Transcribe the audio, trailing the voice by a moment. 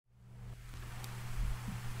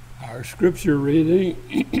Our scripture reading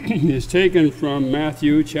is taken from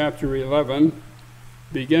Matthew chapter 11,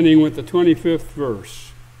 beginning with the 25th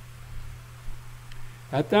verse.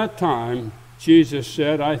 At that time, Jesus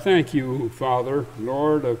said, "I thank you, Father,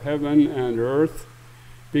 Lord of heaven and earth,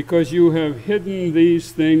 because you have hidden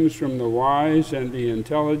these things from the wise and the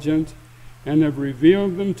intelligent, and have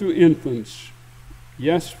revealed them to infants.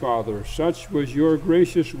 Yes, Father, such was your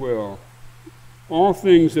gracious will. All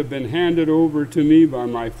things have been handed over to me by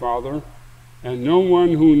my Father, and no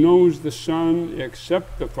one who knows the Son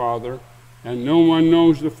except the Father, and no one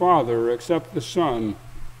knows the Father except the Son,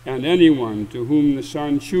 and anyone to whom the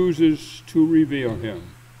Son chooses to reveal him.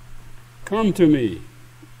 Come to me,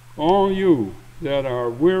 all you that are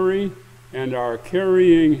weary and are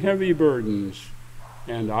carrying heavy burdens,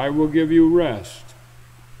 and I will give you rest.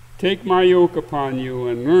 Take my yoke upon you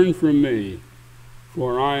and learn from me,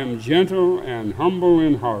 for I am gentle and humble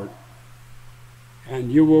in heart, and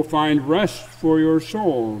you will find rest for your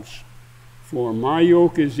souls. For my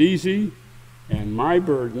yoke is easy and my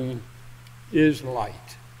burden is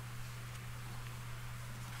light."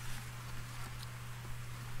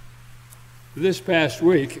 This past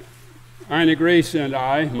week, Ina Grace and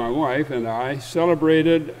I, my wife and I,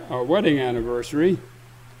 celebrated our wedding anniversary.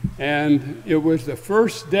 And it was the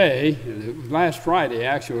first day, it was last Friday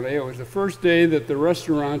actually, it was the first day that the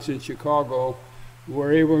restaurants in Chicago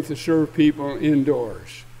were able to serve people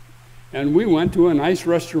indoors. And we went to a nice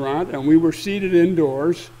restaurant and we were seated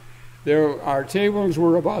indoors. Our tables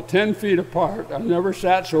were about 10 feet apart. I've never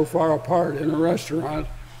sat so far apart in a restaurant.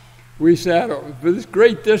 We sat this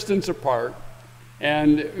great distance apart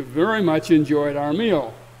and very much enjoyed our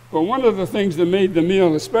meal. But one of the things that made the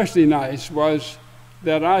meal especially nice was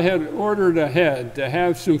that I had ordered ahead to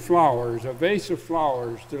have some flowers, a vase of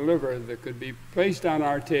flowers delivered that could be placed on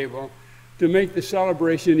our table to make the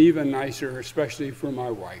celebration even nicer, especially for my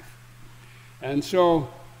wife. And so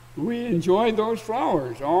we enjoyed those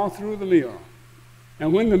flowers all through the meal.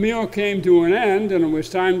 And when the meal came to an end and it was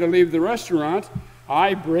time to leave the restaurant,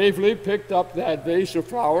 I bravely picked up that vase of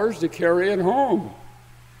flowers to carry it home.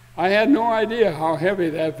 I had no idea how heavy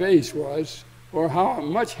that vase was, or how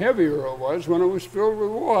much heavier it was when it was filled with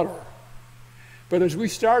water. But as we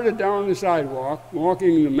started down the sidewalk,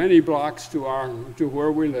 walking the many blocks to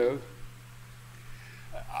where we live,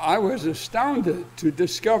 I was astounded to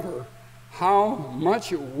discover how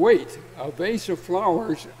much weight a vase of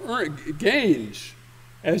flowers gains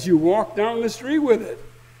as you walk down the street with it.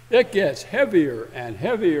 It gets heavier and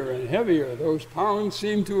heavier and heavier. Those pounds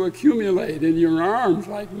seem to accumulate in your arms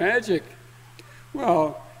like magic.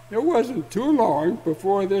 Well, it wasn't too long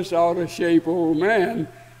before this out-of-shape old man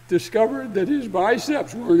discovered that his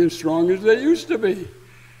biceps weren't as strong as they used to be.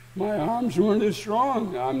 My arms weren't as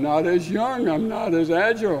strong. I'm not as young. I'm not as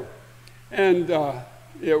agile. And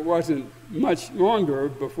it wasn't much longer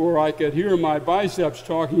before I could hear my biceps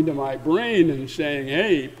talking to my brain and saying,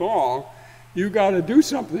 "Hey, Paul, you got to do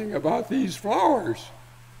something about these flowers."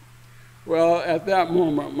 Well, at that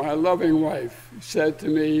moment, my loving wife said to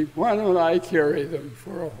me, "Why don't I carry them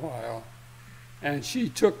for a while?" And she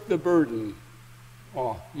took the burden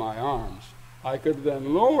off my arms. I could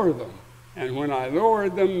then lower them. And when I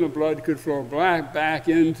lowered them, the blood could flow back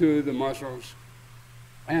into the muscles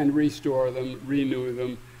and restore them, renew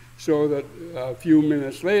them, so that a few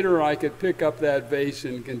minutes later, I could pick up that vase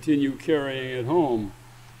and continue carrying it home,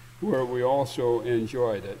 where we also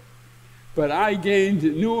enjoyed it. But I gained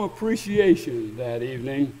new appreciation that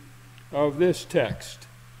evening of this text.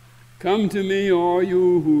 "Come to me, all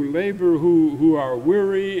you who labor, who are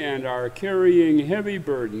weary and are carrying heavy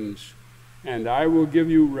burdens, and I will give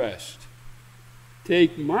you rest.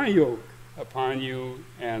 Take my yoke upon you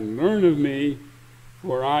and learn of me,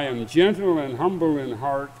 for I am gentle and humble in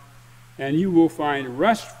heart, and you will find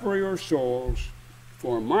rest for your souls,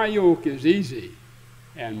 for my yoke is easy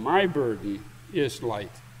and my burden is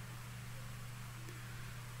light."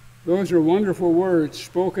 Those are wonderful words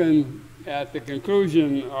spoken at the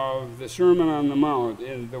conclusion of the Sermon on the Mount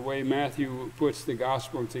in the way Matthew puts the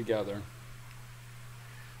gospel together.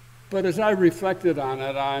 But as I reflected on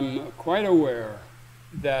it, I'm quite aware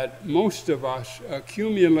that most of us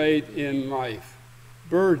accumulate in life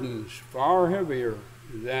burdens far heavier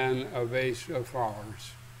than a vase of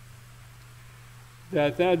flowers.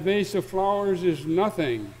 That vase of flowers is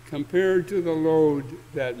nothing compared to the load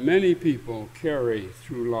that many people carry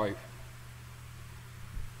through life.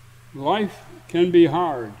 Life can be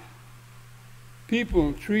hard.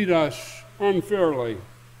 People treat us unfairly.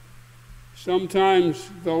 Sometimes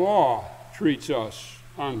the law treats us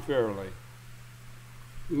unfairly.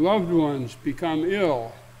 Loved ones become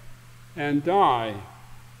ill and die.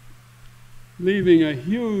 leaving a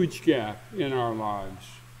huge gap in our lives.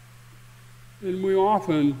 And we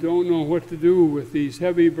often don't know what to do with these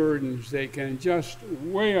heavy burdens. They can just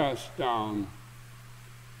weigh us down.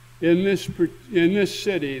 In this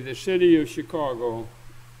city, the city of Chicago,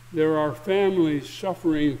 there are families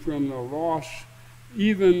suffering from the loss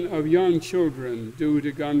even of young children due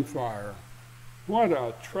to gunfire. What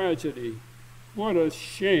a tragedy, what a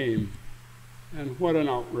shame, and what an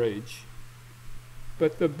outrage.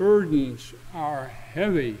 But the burdens are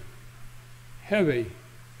heavy, heavy,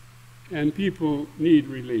 and people need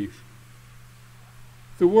relief.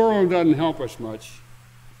 The world doesn't help us much.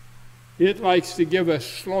 It likes to give us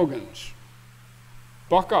slogans.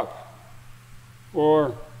 Buck up,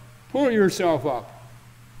 or pull yourself up,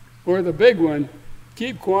 or the big one,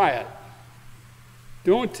 keep quiet.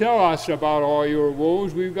 Don't tell us about all your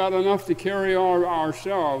woes. We've got enough to carry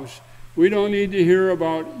ourselves. We don't need to hear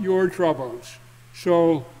about your troubles.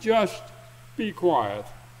 So just be quiet.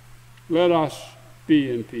 Let us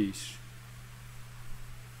be in peace.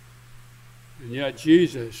 And yet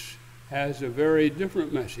Jesus has a very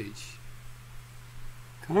different message.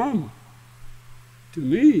 Come to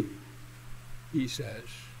me, he says.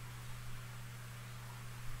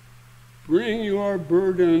 Bring your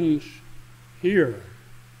burdens here.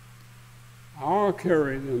 I'll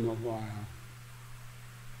carry them a while.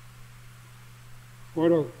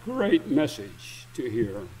 What a great message to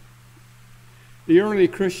hear. The early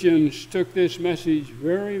Christians took this message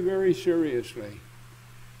very, very seriously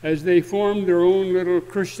as they formed their own little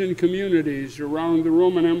Christian communities around the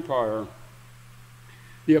Roman Empire.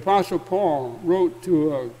 The Apostle Paul wrote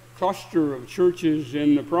to a cluster of churches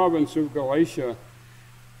in the province of Galatia,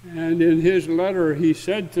 and in his letter he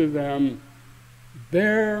said to them,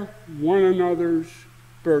 bear one another's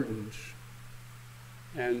burdens,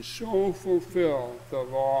 and so fulfill the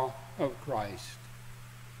law of Christ.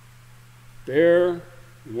 Bear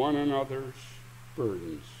one another's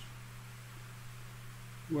burdens.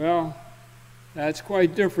 Well, that's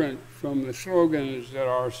quite different from the slogans that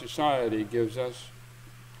our society gives us.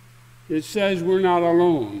 It says we're not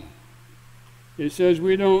alone. It says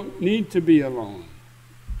we don't need to be alone.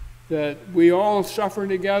 That we all suffer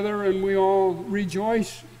together and we all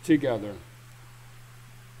rejoice together.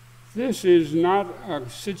 This is not a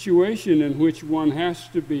situation in which one has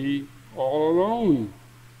to be all alone,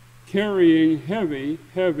 carrying heavy,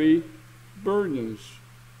 heavy burdens.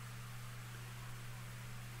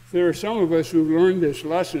 There are some of us who've learned this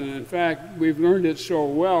lesson. In fact, we've learned it so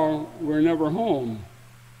well, we're never home.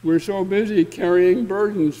 We're so busy carrying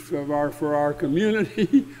burdens for our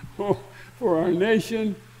community, or for our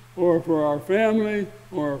nation, or for our family,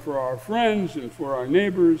 or for our friends, and for our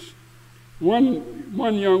neighbors. One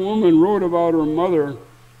young woman wrote about her mother,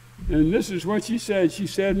 and this is what she said. She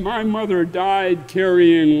said, my mother died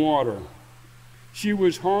carrying water. She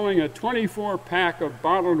was hauling a 24-pack of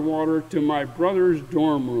bottled water to my brother's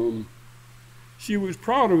dorm room. She was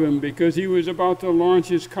proud of him because he was about to launch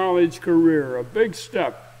his college career, a big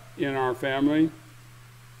step in our family.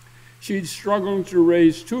 She'd struggled to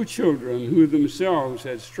raise 2 children who themselves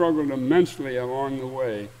had struggled immensely along the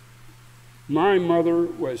way. My mother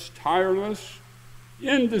was tireless,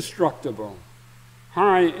 indestructible,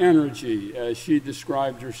 high energy, as she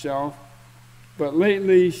described herself, but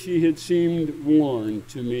lately she had seemed worn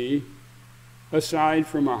to me. Aside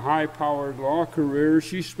from a high-powered law career,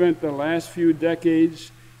 she spent the last few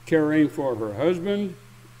decades caring for her husband,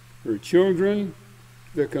 her children,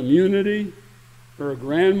 the community, her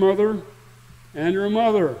grandmother, and her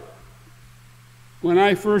mother. When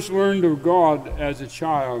I first learned of God as a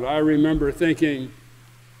child, I remember thinking,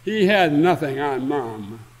 he had nothing on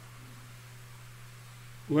Mom.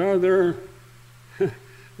 Well, there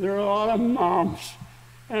are a lot of moms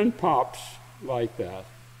and pops like that.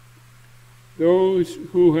 Those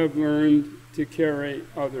who have learned to carry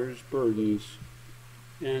others' burdens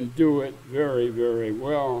and do it very, very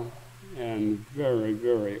well and very,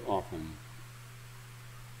 very often.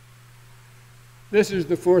 This is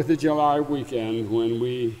the 4th of July weekend when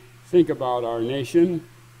we think about our nation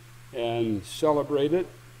and celebrate it.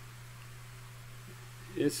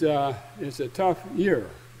 It's a tough year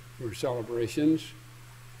for celebrations.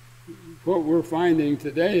 What we're finding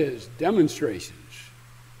today is demonstrations.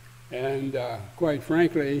 And quite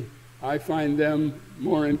frankly, I find them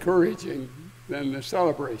more encouraging than the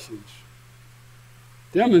celebrations.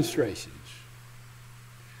 Demonstrations.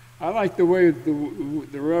 I like the way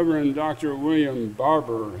the Reverend Dr. William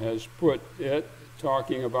Barber has put it,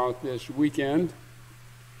 talking about this weekend.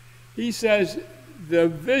 He says, the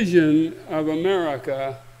vision of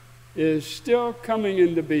America is still coming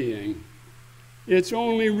into being. It's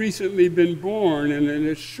only recently been born, and it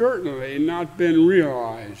has certainly not been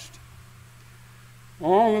realized.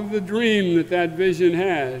 All of the dream that vision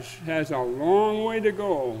has a long way to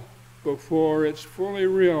go before it's fully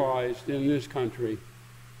realized in this country.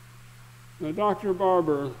 Now, Dr.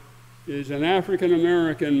 Barber is an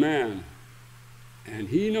African-American man, and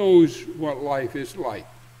he knows what life is like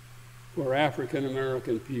for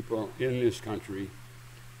African-American people in this country.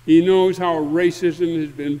 He knows how racism has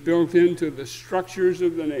been built into the structures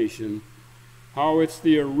of the nation, how it's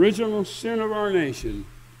the original sin of our nation.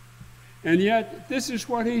 And yet, this is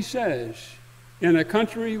what he says in a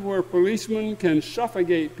country where policemen can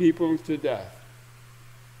suffocate people to death.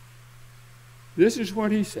 This is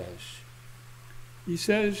what he says. He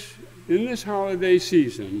says, in this holiday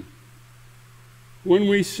season, when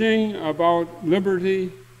we sing about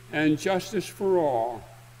liberty and justice for all,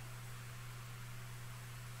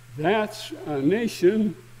 that's a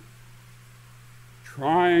nation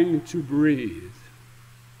trying to breathe.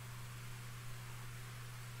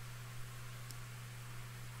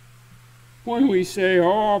 When we say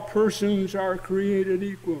all persons are created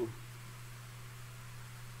equal,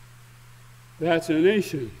 that's a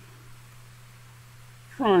nation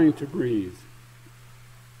trying to breathe.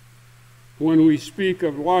 When we speak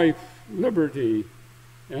of life, liberty,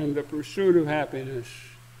 and the pursuit of happiness,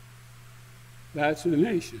 that's a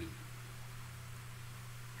nation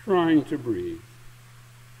trying to breathe.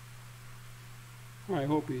 I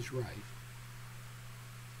hope he's right.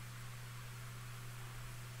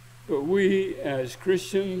 But we, as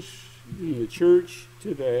Christians in the church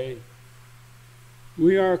today,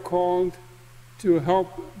 we are called to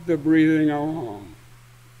help the breathing along.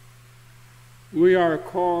 We are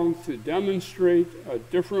called to demonstrate a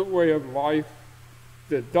different way of life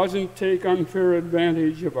that doesn't take unfair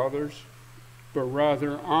advantage of others, but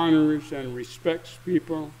rather honors and respects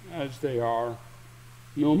people as they are,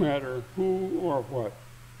 no matter who or what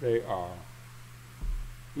they are.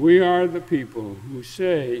 We are the people who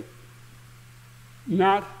say,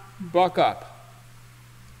 not buck up,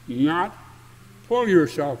 not pull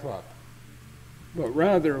yourself up, but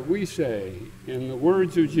rather we say, in the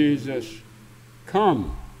words of Jesus,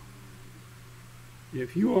 come.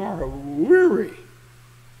 If you are weary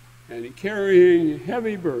and carrying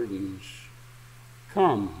heavy burdens,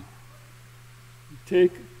 come.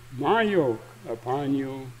 Take my yoke upon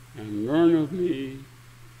you and learn of me,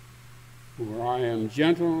 for I am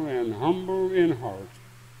gentle and humble in heart,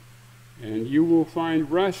 and you will find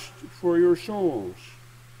rest for your souls.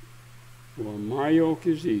 For my yoke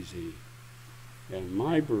is easy, and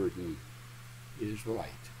my burden is light.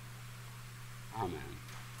 Amen.